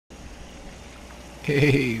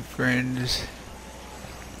Hey friends,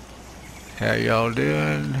 how y'all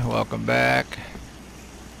doing? Welcome back.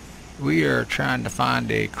 We are trying to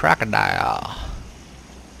find a crocodile.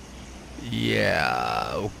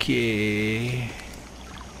 Yeah, okay.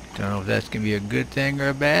 Don't know if that's gonna be a good thing or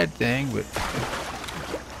a bad thing, but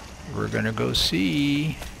we're gonna go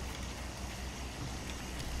see.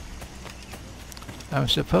 I'm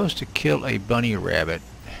supposed to kill a bunny rabbit.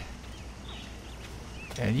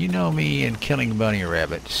 And you know me and killing bunny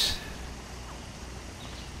rabbits.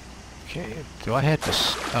 Okay, do I have to,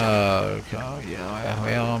 oh yeah,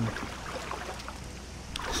 well,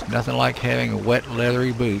 it's nothing like having wet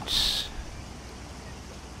leathery boots.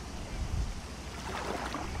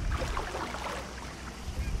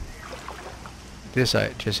 This I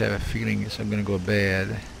just have a feeling is I'm gonna go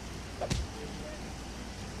bad.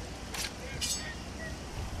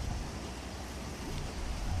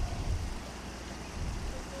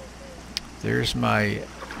 There's my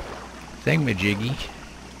thingamajiggy.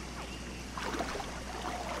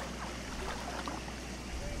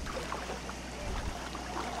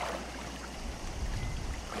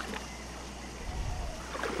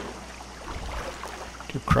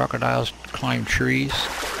 Do crocodiles climb trees?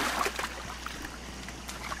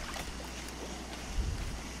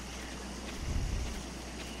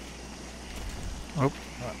 Oh,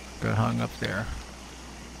 got hung up there.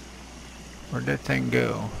 Where'd that thing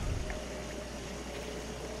go?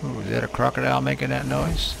 Oh, is that a crocodile making that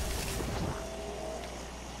noise?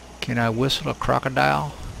 Can I whistle a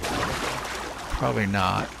crocodile? Probably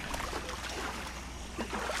not.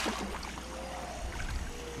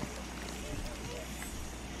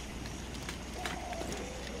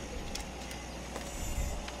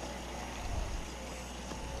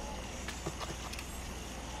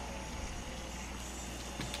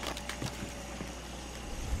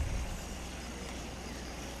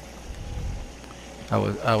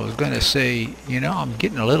 I was gonna say, you know, I'm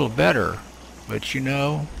getting a little better, but you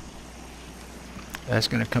know, that's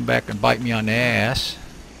gonna come back and bite me on the ass.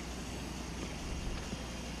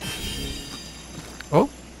 Oh,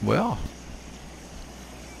 well.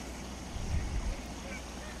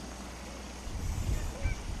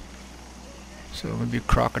 So maybe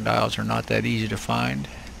crocodiles are not that easy to find.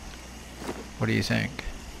 What do you think?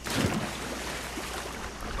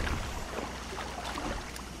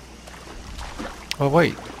 Oh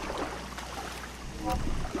wait.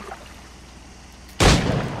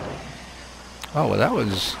 Oh well, that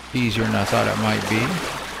was easier than I thought it might be.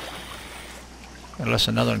 Unless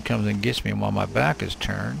another one comes and gets me while my back is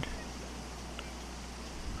turned.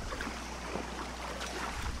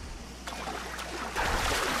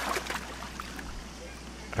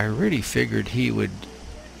 I really figured he would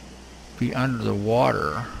be under the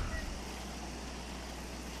water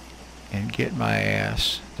and get my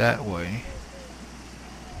ass that way.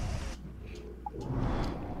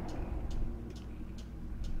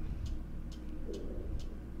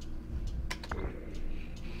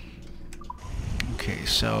 Okay,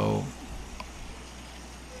 so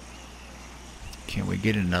can we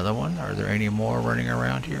get another one? Are there any more running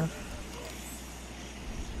around here?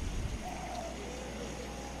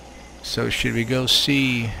 So should we go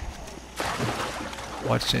see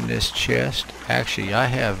what's in this chest? Actually, I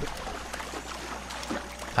have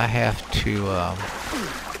to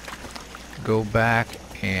go back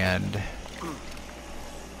and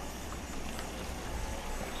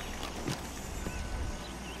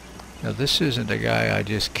now this isn't the guy I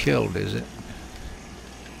just killed, is it?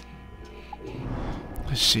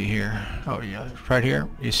 Let's see here. Oh yeah, right here.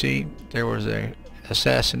 You see, there was a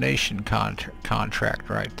assassination contract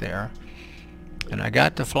right there. And I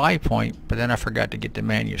got the fly point, but then I forgot to get the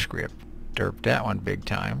manuscript. Derped that one big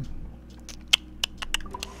time.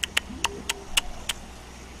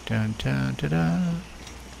 Dun dun da da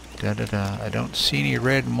da da da. I don't see any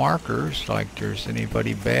red markers like there's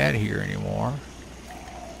anybody bad here anymore.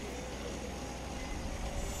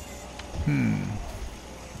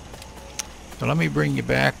 So let me bring you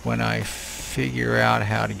back when I figure out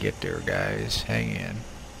how to get there, guys. Hang in.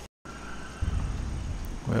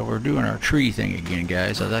 Well, we're doing our tree thing again,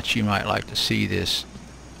 guys. I thought you might like to see this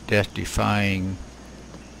death-defying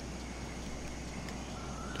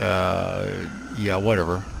yeah,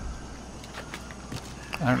 whatever.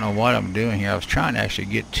 I don't know what I'm doing here. I was trying to actually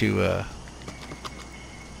get to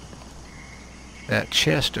that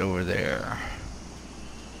chest over there.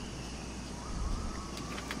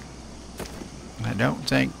 I don't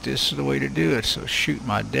think this is the way to do it, so shoot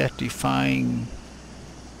my death-defying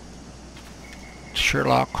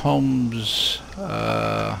Sherlock Holmes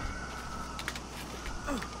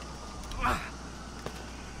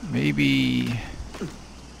maybe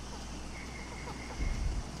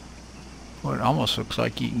Well, it almost looks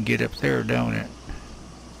like you can get up there, don't it?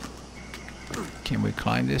 Can we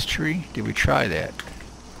climb this tree? Did we try that?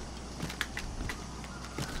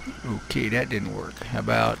 Okay, that didn't work. How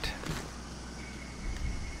about...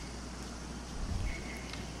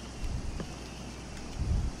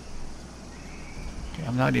 Okay,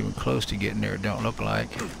 I'm not even close to getting there, it don't look like.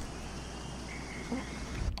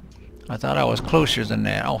 I thought I was closer than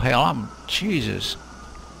that. Oh hell, Jesus.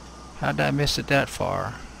 How did I miss it that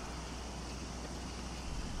far?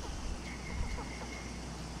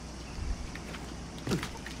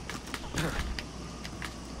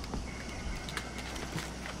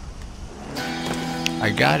 I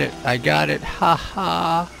got it, ha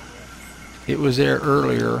ha. It was there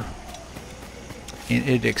earlier and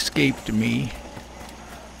it escaped me.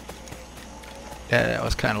 That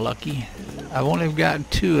was kind of lucky. I've only gotten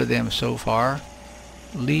 2 of them so far.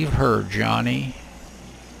 Leave her, Johnny.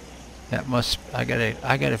 That must, I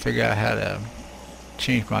gotta figure out how to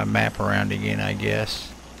change my map around again, I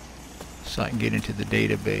guess, so I can get into the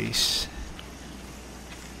database.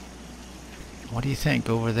 What do you think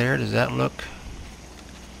over there? Does that look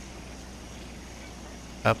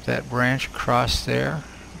up that branch across there?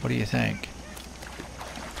 What do you think?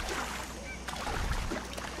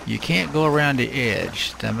 You can't go around the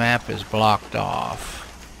edge. The map is blocked off.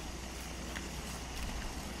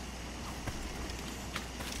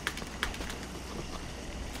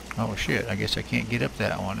 Oh shit, I guess I can't get up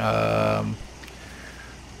that one.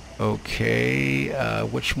 Okay,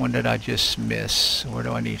 which one did I just miss? Where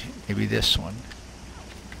do I need? Maybe this one.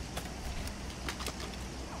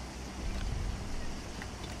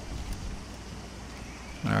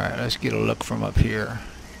 Alright, let's get a look from up here.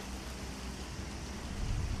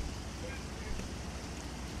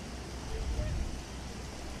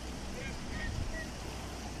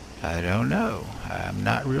 I don't know. I'm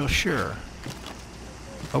not real sure.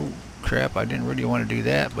 Oh crap, I didn't really want to do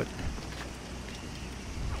that, but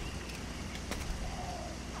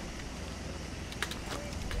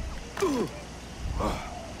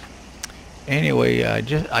anyway,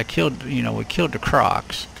 I killed, we killed the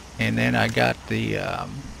crocs, and then I got the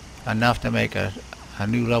enough to make a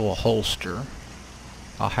new level holster,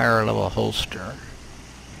 a higher level holster.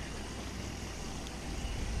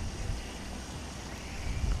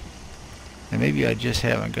 And maybe I just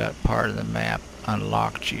haven't got part of the map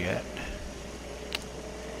unlocked yet.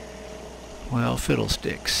 Well,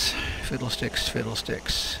 fiddlesticks. Fiddlesticks,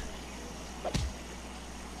 fiddlesticks.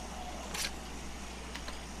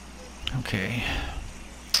 Okay.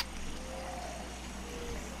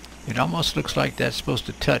 It almost looks like that's supposed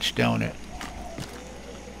to touch, don't it?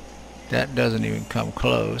 That doesn't even come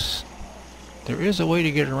close. There is a way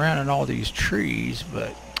to get around in all these trees,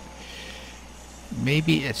 but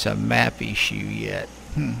maybe it's a map issue yet.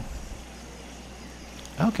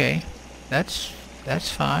 Okay, that's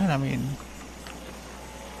fine. I mean,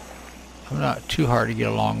 I'm not too hard to get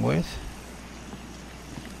along with.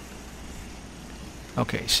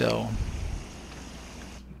 Okay, so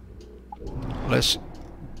let's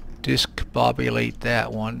discombobulate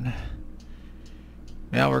that one.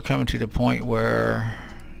 Now we're coming to the point where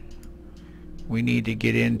we need to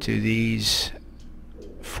get into these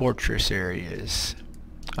fortress areas.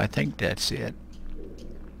 I think that's it.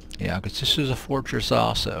 Yeah, because this is a fortress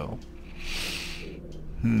also.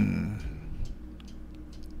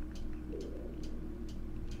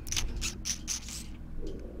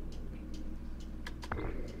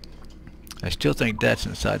 I still think that's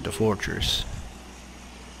inside the fortress.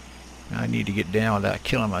 I need to get down without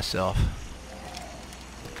killing myself.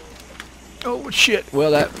 Oh shit,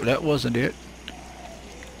 well that wasn't it.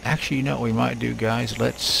 Actually, you know what we might do, guys?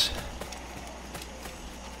 I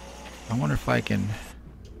wonder if I can...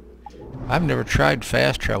 I've never tried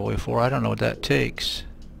fast travel before. I don't know what that takes.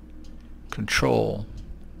 Control.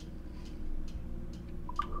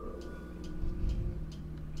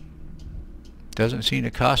 Doesn't seem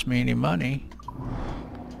to cost me any money.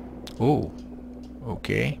 Oh,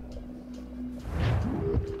 okay.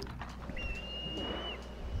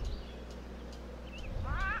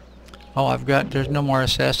 Oh, there's no more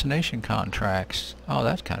assassination contracts. Oh,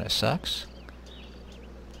 that kind of sucks.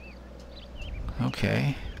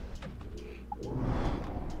 Okay.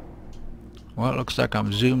 Well, it looks like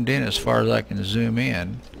I'm zoomed in as far as I can zoom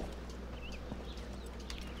in.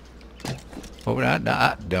 Oh,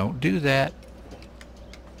 don't do that.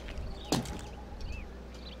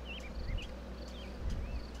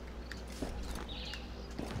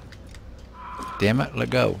 Damn it, let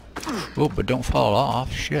go. Oh, but don't fall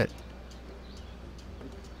off. Shit.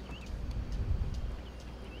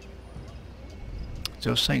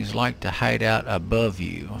 Those things like to hide out above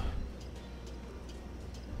you.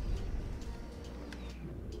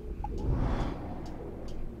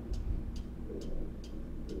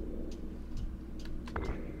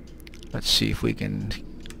 Let's see if we can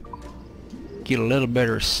get a little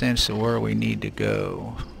better sense of where we need to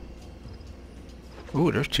go.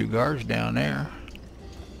 Ooh, there's 2 guards down there.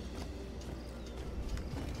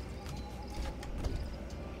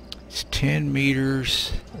 It's 10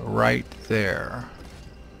 meters right there.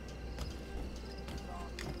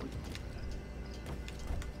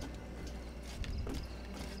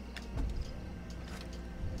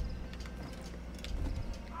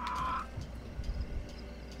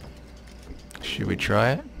 Should we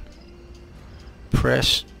try it?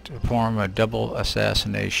 Press to perform a double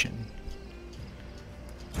assassination.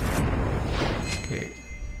 Okay.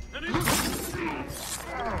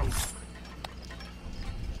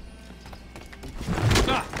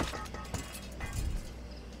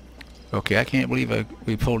 Okay, I can't believe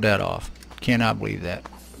we pulled that off. Cannot believe that.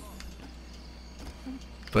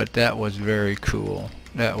 But that was very cool.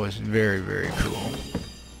 That was very, very cool.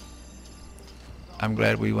 I'm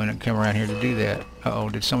glad we went and come around here to do that. Uh-oh,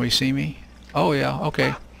 did somebody see me? Oh yeah,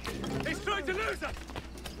 okay. He's trying to lose us.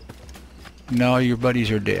 No, your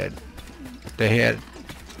buddies are dead. They had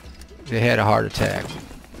a heart attack.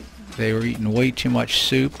 They were eating way too much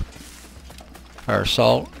soup or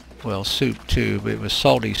salt. Well, soup too, but it was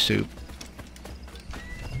salty soup.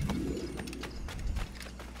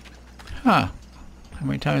 Huh. How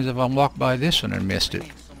many times have I walked by this one and missed it?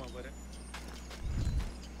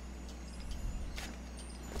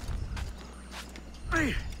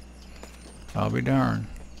 I'll be darned.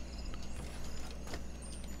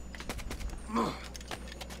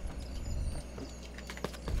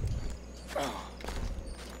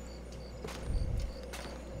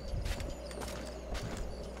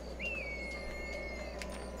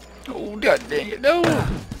 Oh, God dang it, no!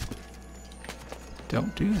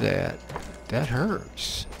 Don't do that. That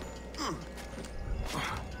hurts.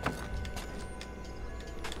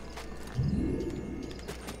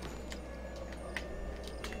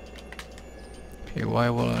 Okay, why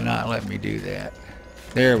will it not let me do that?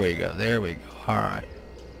 There we go, there we go. Alright.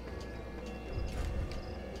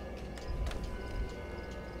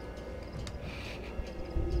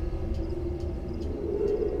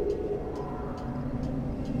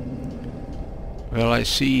 Well, I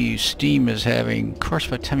see Steam is having, of course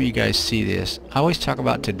by the time you guys see this, I always talk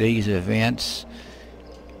about today's events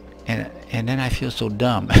and then I feel so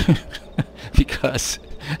dumb because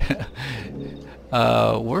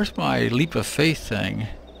where's my leap of faith thing?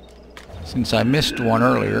 Since I missed one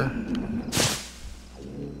earlier.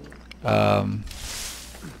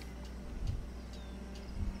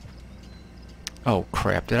 Oh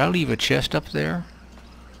crap, did I leave a chest up there?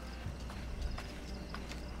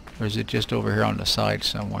 Or is it just over here on the side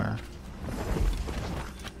somewhere?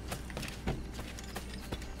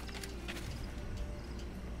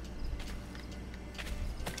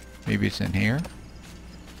 Maybe it's in here?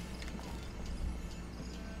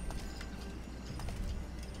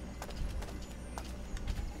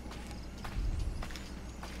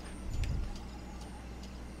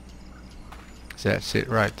 That's it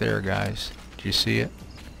right there, guys. Do you see it?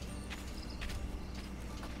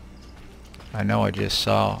 I know I just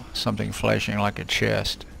saw something flashing like a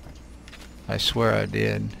chest. I swear I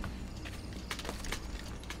did.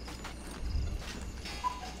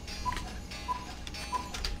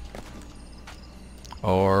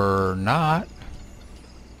 Or not.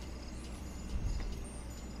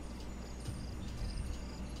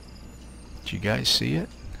 Did you guys see it?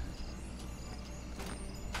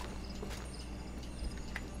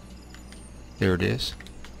 There it is.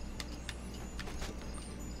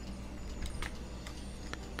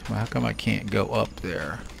 How come I can't go up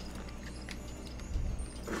there?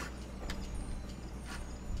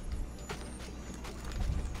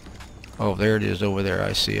 Oh, there it is over there.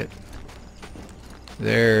 I see it.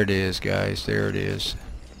 There it is, guys. There it is.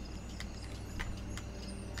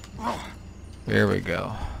 There we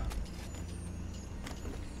go.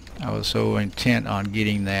 I was so intent on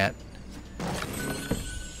getting that.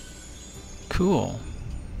 Cool.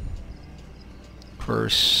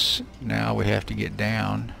 First, now we have to get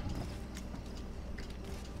down.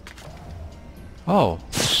 Oh,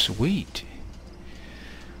 sweet.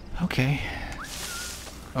 Okay.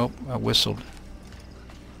 Oh, I whistled.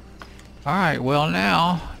 Alright, well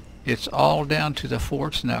now it's all down to the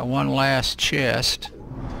forts and that one last chest.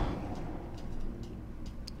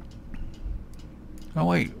 Oh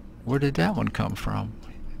wait, where did that one come from?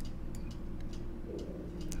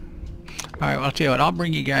 Alright, well, I'll tell you what, I'll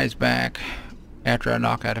bring you guys back after I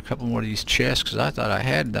knock out a couple more of these chests, because I thought I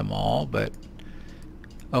had them all, but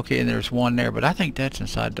okay, and there's one there, but I think that's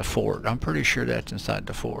inside the fort. I'm pretty sure that's inside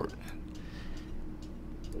the fort.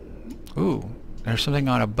 Ooh, there's something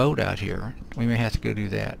on a boat out here. We may have to go do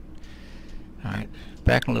that. Alright,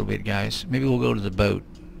 back a little bit, guys. Maybe we'll go to the boat.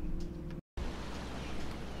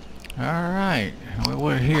 Alright, well,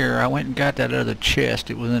 we're here. I went and got that other chest.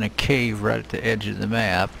 It was in a cave right at the edge of the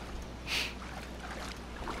map.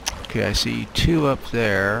 Okay, I see 2 up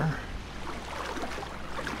there.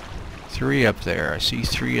 3 up there. I see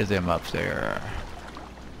 3 of them up there.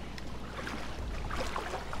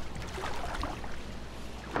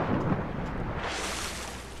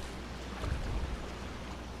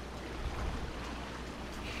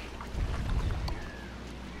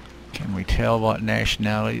 Can we tell what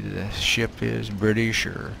nationality the ship is? British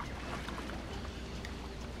or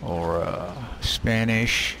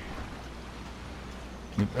Spanish?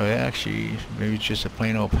 Actually, maybe it's just a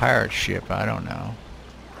plain old pirate ship. I don't know.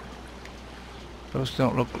 Those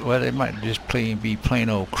don't look, well, they might just be plain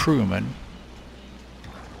old crewmen.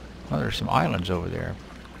 Well, there's some islands over there.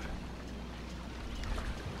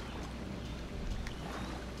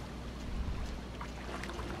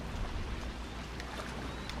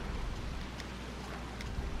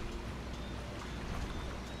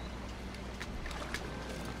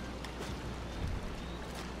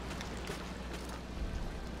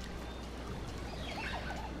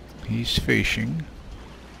 He's fishing.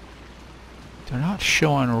 They're not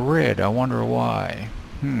showing red. I wonder why.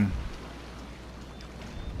 I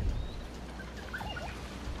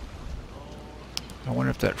wonder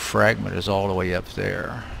if that fragment is all the way up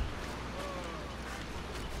there.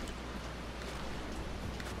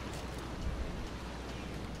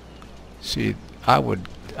 See, I would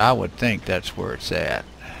think that's where it's at.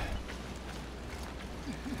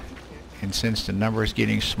 And since the number is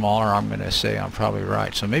getting smaller, I'm going to say I'm probably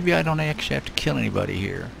right. So maybe I don't actually have to kill anybody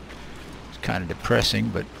here. It's kind of depressing,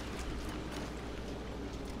 but...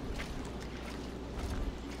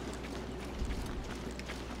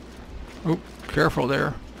 Oh, careful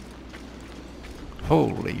there.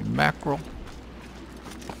 Holy mackerel.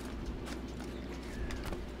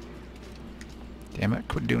 Damn it,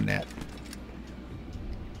 quit doing that.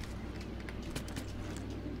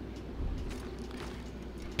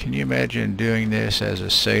 Can you imagine doing this as a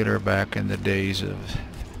sailor back in the days of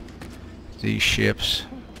these ships?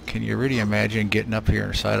 Can you really imagine getting up here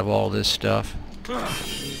inside of all this stuff?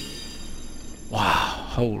 Wow,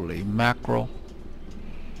 holy mackerel.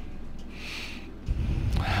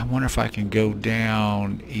 I wonder if I can go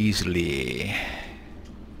down easily.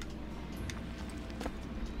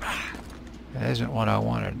 That isn't what I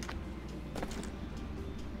wanted.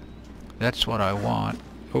 That's what I want.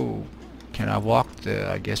 Oh. Can I walk the...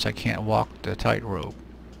 I guess I can't walk the tightrope.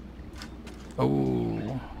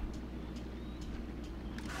 Oh.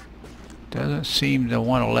 Doesn't seem to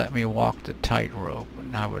want to let me walk the tightrope.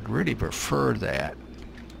 And I would really prefer that.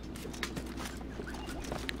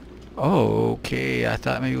 Oh, okay. I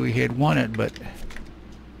thought maybe we had won it, but...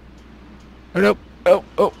 Oh, nope.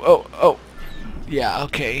 Oh. Yeah,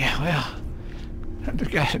 okay. Well, the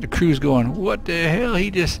guy at the crew's going, what the hell? He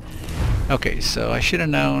just... Okay, so I should have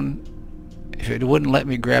known... If it wouldn't let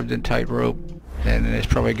me grab the tightrope, then it's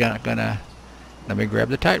probably not gonna let me grab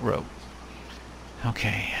the tightrope.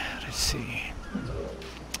 Okay, let's see.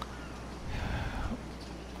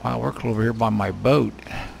 Wow, we're over here by my boat.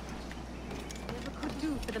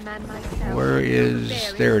 Where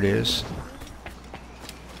is... There it is.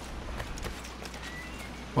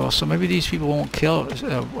 Well, so maybe these people won't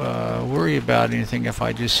worry about anything if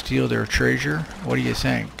I just steal their treasure. What do you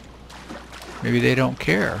think? Maybe they don't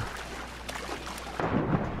care.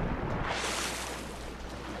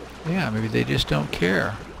 Yeah, maybe they just don't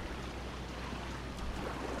care.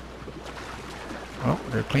 Oh,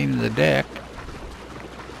 they're cleaning the deck.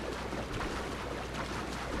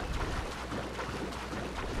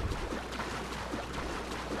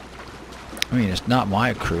 I mean, it's not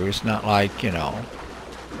my crew. It's not like, you know...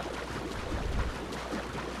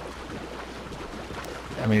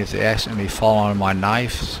 I mean, if they accidentally fall on my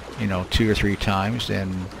knife, you know, 2 or 3 times,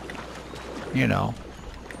 then, you know...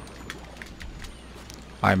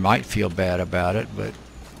 I might feel bad about it, but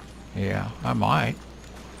yeah, I might.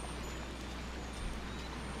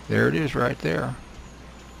 There it is right there.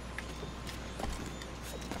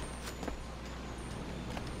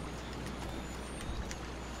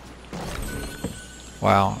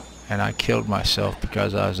 Wow, and I killed myself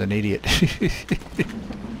because I was an idiot.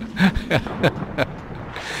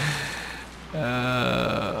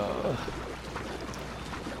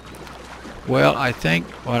 Well, I think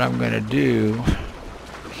what I'm going to do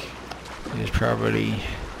is probably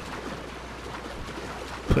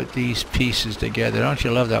put these pieces together. Don't you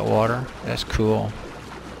love that water? That's cool.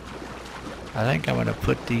 I think I'm going to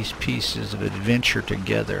put these pieces of adventure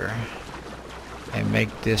together and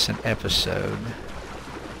make this an episode.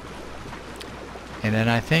 And then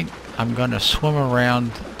I think I'm going to swim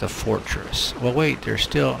around the fortress. Well, wait, there's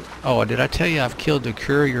still... Oh, did I tell you I've killed the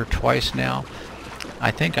courier twice now?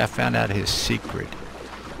 I think I found out his secret.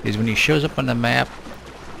 Is when he shows up on the map,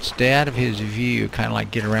 stay out of his view, kind of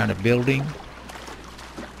like get around a building.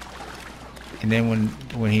 And then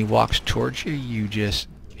when he walks towards you, you just...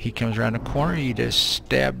 He comes around the corner, you just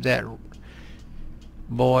stab that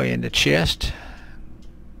boy in the chest.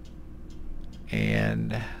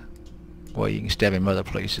 And... Well, you can stab him other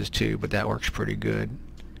places too, but that works pretty good.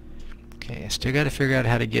 Okay, I still got to figure out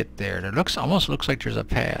how to get there. It almost looks like there's a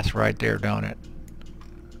path right there, don't it?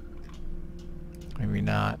 Maybe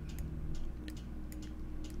not.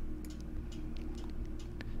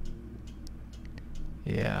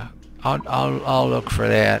 Yeah, I'll look for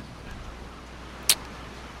that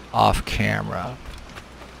off camera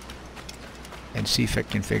and see if I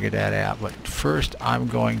can figure that out. But first, I'm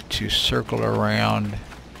going to circle around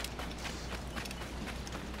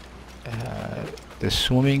the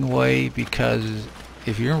swimming way, because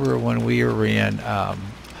if you remember when we were in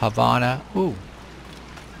Havana,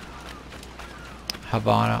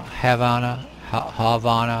 Havana,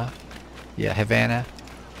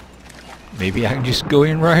 maybe I can just go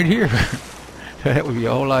in right here. That would be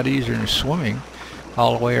a whole lot easier than swimming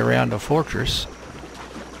all the way around the fortress.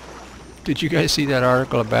 Did you guys see that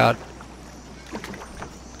article about,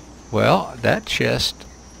 well, that chest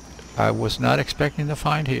I was not expecting to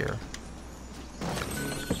find here.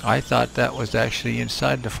 I thought that was actually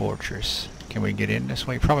inside the fortress. Can we get in this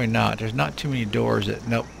way? Probably not. There's not too many doors that...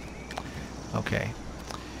 Nope. Okay.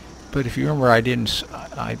 But if you remember,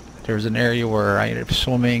 there was an area where I ended up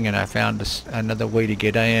swimming and I found another way to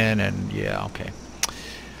get in, and yeah, okay.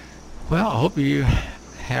 Well, I hope you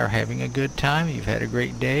are having a good time. You've had a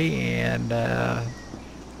great day, and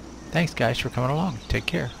thanks guys for coming along. Take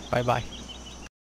care. Bye-bye.